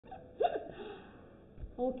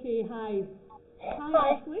Okay, hi. Hi,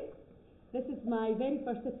 Hi. Ashleigh. This is my very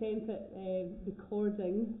first attempt at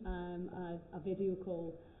recording a video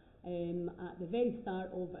call at the very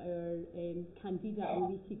start of our Candida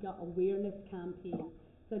and leaky gut awareness campaign.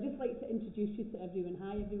 So I'd just like to introduce you to everyone.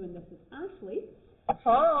 Hi, everyone. This is Ashleigh.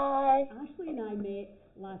 Hi. Ashleigh and I met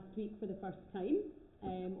last week for the first time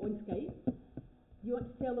on Skype. You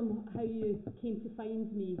want to tell them how you came to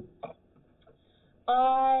find me?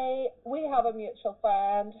 We have a mutual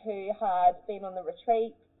friend who had been on the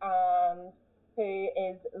retreat and who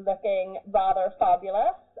is looking rather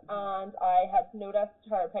fabulous, and I had noticed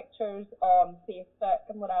her pictures on Facebook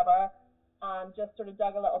and whatever, and just sort of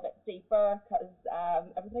dug a little bit deeper because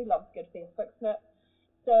everybody loves good Facebook snips.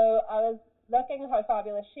 So I was looking at how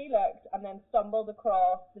fabulous she looked, and then stumbled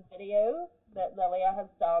across the video that Lilia has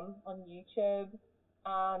done on YouTube,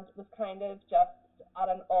 and was kind of just at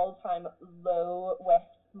an all-time low with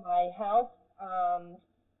my health and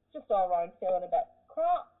just all around feeling a bit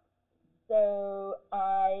crap. So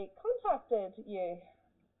I contacted you.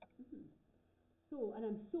 And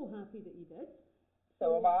I'm so happy that you did.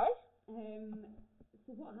 So am I. Um,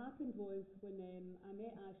 so what happened was when I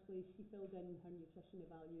met Ashleigh, she filled in her nutrition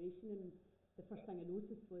evaluation, and the first thing I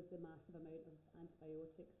noticed was the massive amount of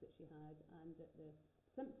antibiotics that she had, and that the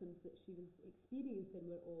symptoms that she was experiencing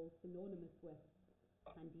were all synonymous with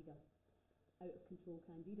Candida, out of control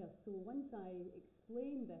Candida. So once I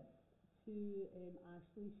explained this to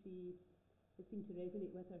Ashleigh, it seemed to resonate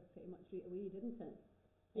with her pretty much straight away, didn't it?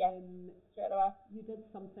 Yes, straight away. You did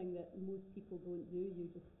something that most people don't do. You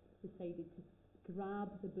just decided to grab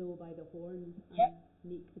the bull by the horns and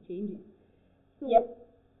make the changes. So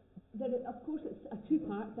of course, it's a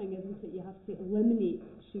two-part thing, isn't it? You have to eliminate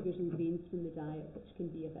sugars and grains from the diet, which can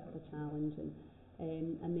be a bit of a challenge,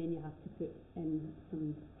 and then you have to put in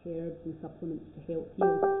some herbs and supplements to help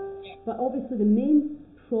heal. But obviously the main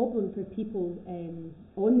problem for people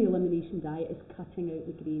on the elimination diet is cutting out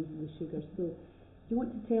the grains and the sugars. So do you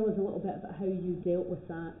want to tell us a little bit about how you dealt with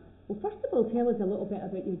that? Well, first of all, tell us a little bit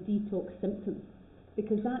about your detox symptoms,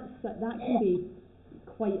 because that can be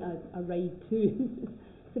quite a ride too.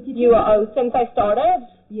 So if since I started?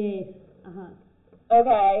 Yes.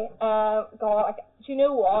 Okay. God, do you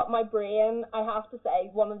know what? My brain, I have to say,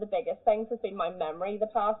 one of the biggest things has been my memory the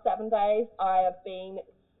past 7 days. I have been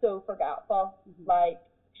so forgetful. Mm-hmm. Like,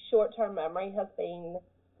 short-term memory has been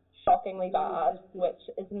shockingly bad, which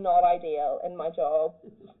is not ideal in my job.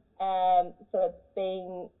 So it's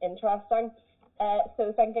been interesting.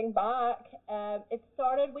 So thinking back, it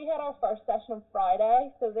started, we had our first session on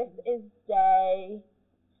Friday, so this is day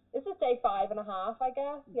 5.5, I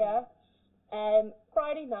guess, yeah.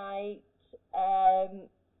 Friday night,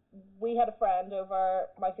 we had a friend over,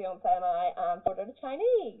 my fiance and I, and ordered a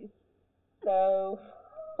Chinese. So,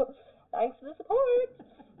 thanks for the support.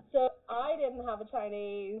 So I didn't have a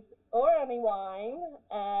Chinese or any wine,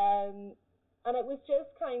 and it was just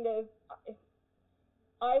kind of,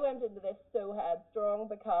 I went into this so headstrong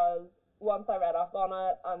because once I read up on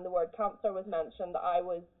it and the word cancer was mentioned, that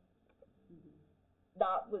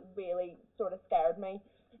was really sort of scared me.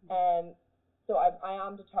 So I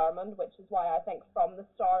am determined, which is why I think from the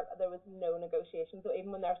start there was no negotiation. So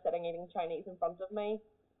even when they're sitting eating Chinese in front of me,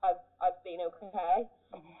 I've been okay.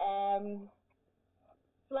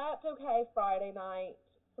 Slept okay Friday night,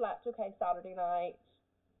 slept okay Saturday night.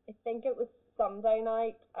 I think it was Sunday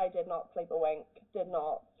night. I did not sleep a wink, did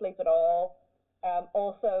not sleep at all.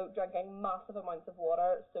 Also drinking massive amounts of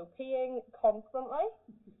water, so peeing constantly,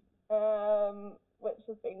 which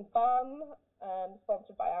has been fun, and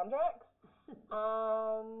sponsored by Andrex.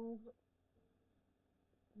 And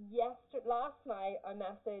last night I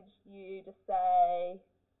messaged you to say,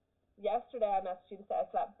 I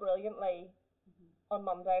slept brilliantly on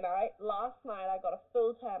Monday night. Last night I got a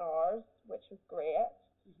full 10 hours, which was great.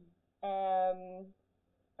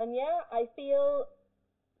 And yeah, I feel,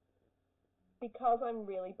 because I'm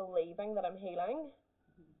really believing that I'm healing,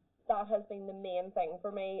 that has been the main thing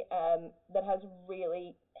for me, that has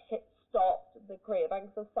really stopped the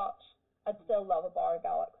cravings as such. I'd still love a bar of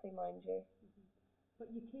Galaxy, mind you.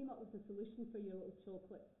 But you came up with a solution for your little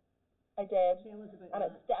chocolate. I did. Tell us about and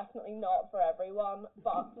that. It's definitely not for everyone,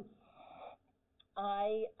 but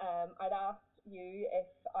I'd asked you if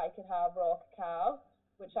I could have raw cacao,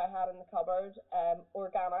 which I had in the cupboard,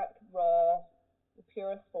 organic, raw, the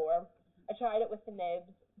purest form. I tried it with the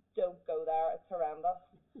nibs. Don't go there. It's horrendous.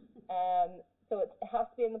 So it has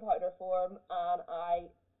to be in the powder form, and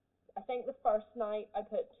I think the first night I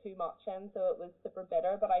put too much in, so it was super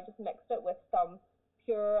bitter, but I just mixed it with some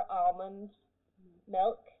pure almond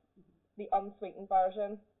milk, the unsweetened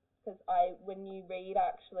version, because when you read,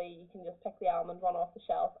 actually, you can just pick the almond one off the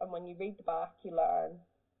shelf, and when you read the back, you learn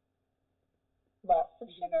lots of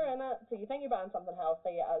sugar in it. So you think you're buying something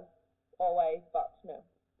healthy, as always, but no,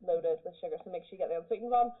 loaded with sugar. So make sure you get the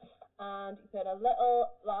unsweetened one. And you put a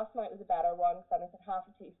little, last night was a better one, because I put half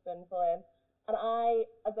a teaspoonful in. And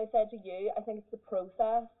as I said to you, I think it's the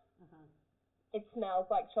process. It smells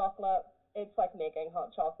like chocolate. It's like making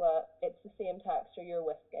hot chocolate. It's the same texture you're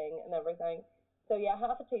whisking and everything. So yeah,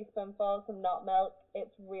 half a teaspoonful, some nut milk.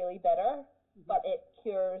 It's really bitter, but it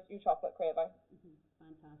cures your chocolate craving.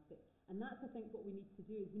 Fantastic. And that's, I think, what we need to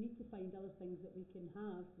do is we need to find other things that we can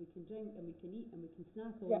have, we can drink, and we can eat, and we can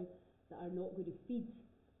snack on that are not going to feed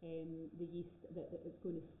the yeast, that it's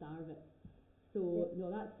going to starve it. So,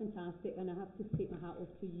 no, that's fantastic, and I have to take my hat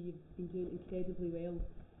off to you. You've been doing incredibly well.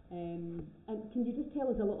 And can you just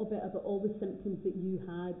tell us a little bit about all the symptoms that you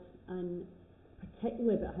had, and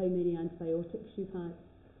particularly about how many antibiotics you've had?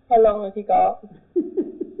 How long have you got?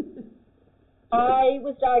 I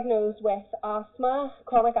was diagnosed with asthma,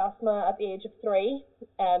 chronic asthma, at the age of 3,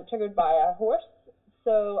 triggered by a horse.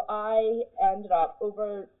 So I ended up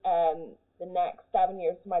over the next 7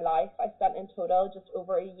 years of my life, I spent in total just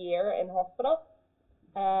over a year in hospital.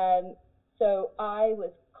 So I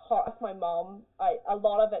was caught with my mum. A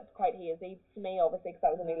lot of it's quite hazy to me, obviously, because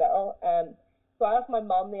I was only little. So I asked my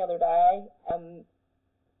mum the other day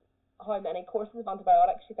how many courses of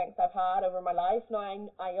antibiotics she thinks I've had over my life. Now,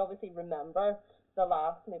 I obviously remember the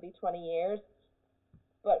last maybe 20 years,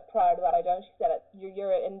 but prior to that I don't. She said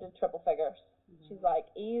you're into triple figures. She's like,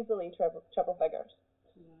 easily triple figures.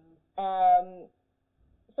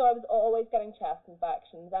 So I was always getting chest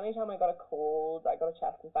infections. Anytime I got a cold, I got a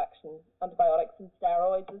chest infection. Antibiotics and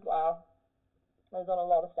steroids as well. I was on a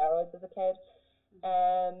lot of steroids as a kid.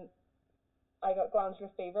 I got glandular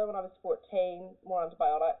fever when I was 14, more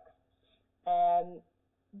antibiotics.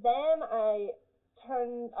 Then I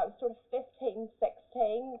was sort of 15,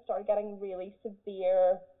 16, started getting really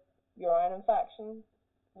severe urine infections,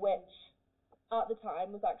 which at the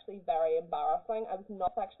time was actually very embarrassing. I was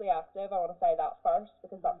not sexually active, I want to say that first,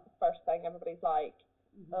 because that's the first thing everybody's like,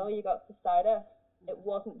 oh, you got cystitis. It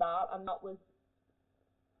wasn't that, and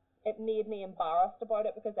it made me embarrassed about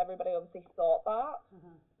it, because everybody obviously thought that.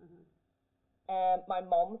 My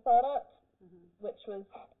mum thought it, which was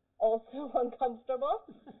also uncomfortable.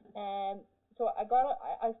 So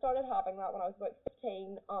I started having that when I was about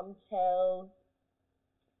 15 until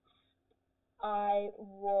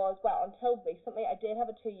until recently. I did have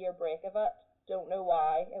a 2-year break of it. Don't know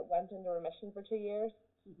why. It went into remission for 2 years.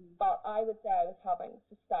 But I would say I was having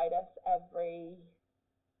cystitis every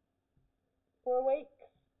 4 weeks.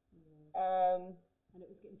 And it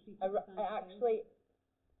was getting treated.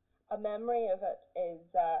 A memory of it is,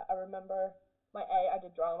 I remember I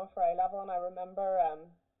did drama for A level, and I remember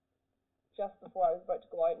just before I was about to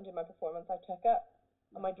go out and do my performance, I took it,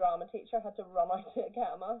 and my drama teacher had to run out to a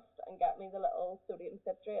chemist and get me the little sodium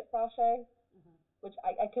citrate sachet, which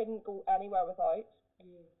I couldn't go anywhere without.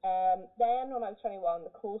 Then when I was 21,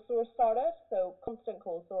 the cold sores started, so constant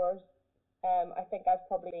cold sores. I think I've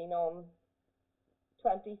probably been on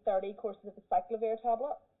 20, 30 courses of the cyclovir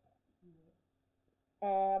tablet.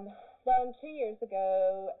 Then 2 years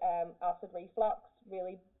ago, acid reflux,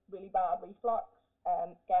 really, really bad reflux.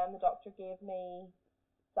 Again, the doctor gave me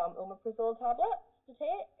some omeprazole tablets to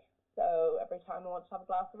take. So every time I want to have a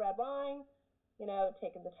glass of red wine,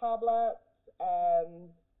 taking the tablets.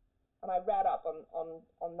 And I read up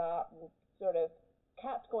on that, and sort of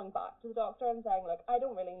kept going back to the doctor and saying, look, I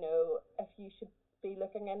don't really know if you should be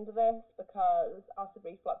looking into this, because acid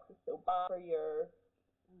reflux is so bad for your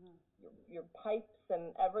pipes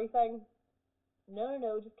and everything.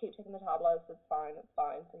 No, just keep taking the tablets, it's fine.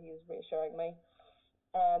 So he was reassuring me.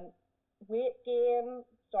 Weight gain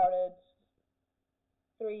started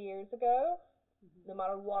 3 years ago. No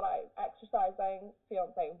matter what, exercising,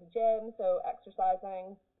 fiance went to gym, so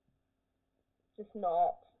exercising, just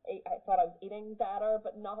not, I thought I was eating better,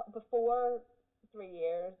 but not before 3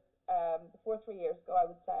 years. Before 3 years ago, I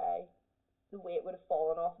would say the weight would have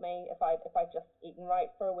fallen off me if I'd just eaten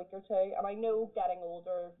right for a week or two. And I know getting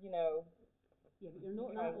older, Yeah, but you're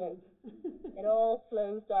not that old. It all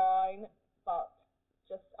slows down, but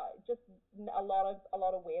just a lot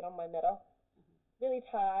of weight on my middle. Really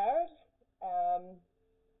tired.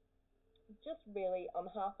 Just really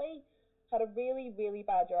unhappy. Had a really, really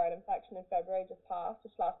bad urine infection in February just passed,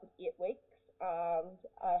 which lasted 8 weeks, and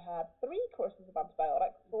I had 3 courses of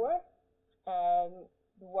antibiotics for.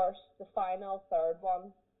 The worst, the final third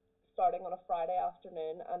one, starting on a Friday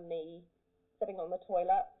afternoon, and me sitting on the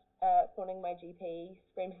toilet, phoning my GP,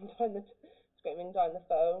 screaming down the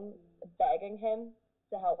phone, begging him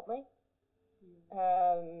to help me.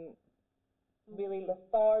 Really Okay.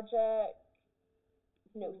 lethargic,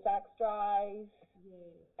 no sex drive,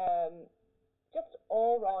 just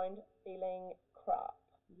all round feeling crap.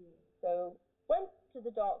 So went to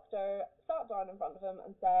the doctor, sat down in front of him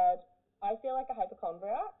and said, I feel like a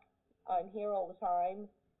hypochondriac. I'm here all the time.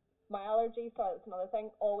 My allergies, so that's another thing,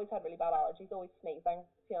 always had really bad allergies, always sneezing.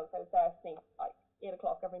 To be honest, I would say I sneeze like 8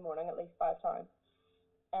 o'clock every morning, at least 5 times.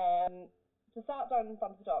 So sat down in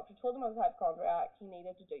front of the doctor, told him I was a hypochondriac, he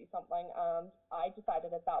needed to do something, and I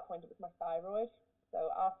decided at that point it was my thyroid.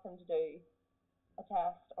 So asked him to do a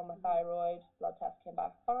test on my thyroid, blood test came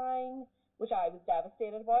back fine, which I was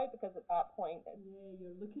devastated about because at that point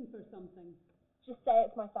you're looking for something. just say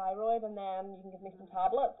it's my thyroid and then you can give me some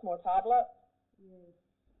tablets, more tablets.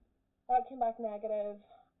 That came back negative,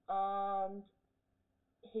 and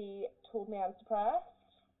he told me I was depressed,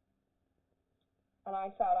 and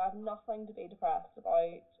I said I have nothing to be depressed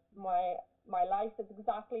about. My life is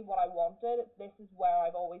exactly what I wanted. This is where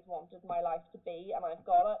I've always wanted my life to be, and I've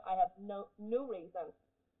got it. I have no reason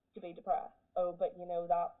to be depressed. Oh, but you know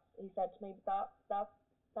that, he said to me,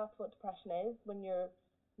 that's what depression is, when you're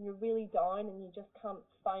really down and you just can't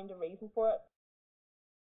find a reason for it.